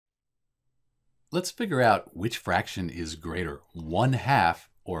Let's figure out which fraction is greater, 1/2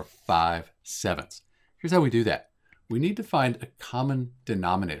 or 5/7. Here's how we do that. We need to find a common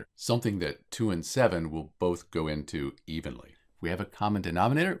denominator, something that 2 and 7 will both go into evenly. If we have a common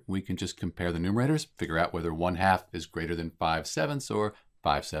denominator, we can just compare the numerators, figure out whether 1/2 is greater than 5/7 or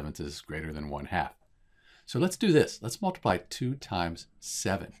 5/7 is greater than 1/2. So let's do this. Let's multiply 2 times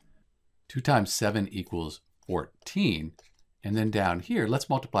 7. 2 times 7 equals 14. And then down here, let's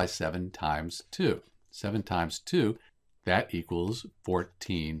multiply 7 times 2. 7 times 2, that equals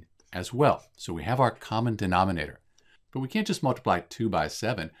 14 as well. So we have our common denominator. But we can't just multiply 2 by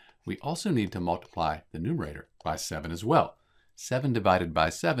 7. We also need to multiply the numerator by 7 as well. 7 divided by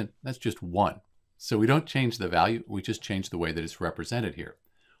 7, that's just 1. So we don't change the value, we just change the way that it's represented here.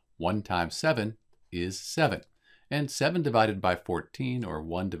 1 times 7 is 7. And 7 divided by 14, or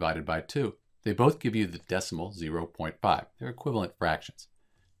 1 divided by 2, they both give you the decimal 0.5. They're equivalent fractions.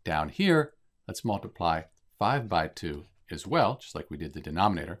 Down here, let's multiply 5 by 2 as well, just like we did the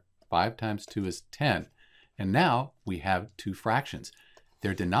denominator. 5 times 2 is 10. And now we have two fractions.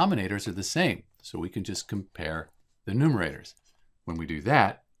 Their denominators are the same, so we can just compare the numerators. When we do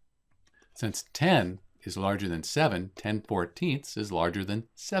that, since 10 is larger than 7, 10/14 is larger than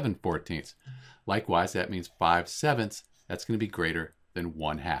 7/14. Likewise, that means 5/7, that's going to be greater than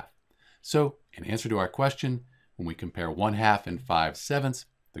 1/2. So, in answer to our question, when we compare 1/2 and 5/7,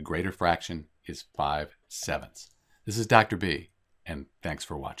 the greater fraction is 5/7. This is Dr. B, and thanks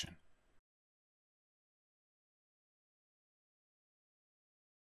for watching.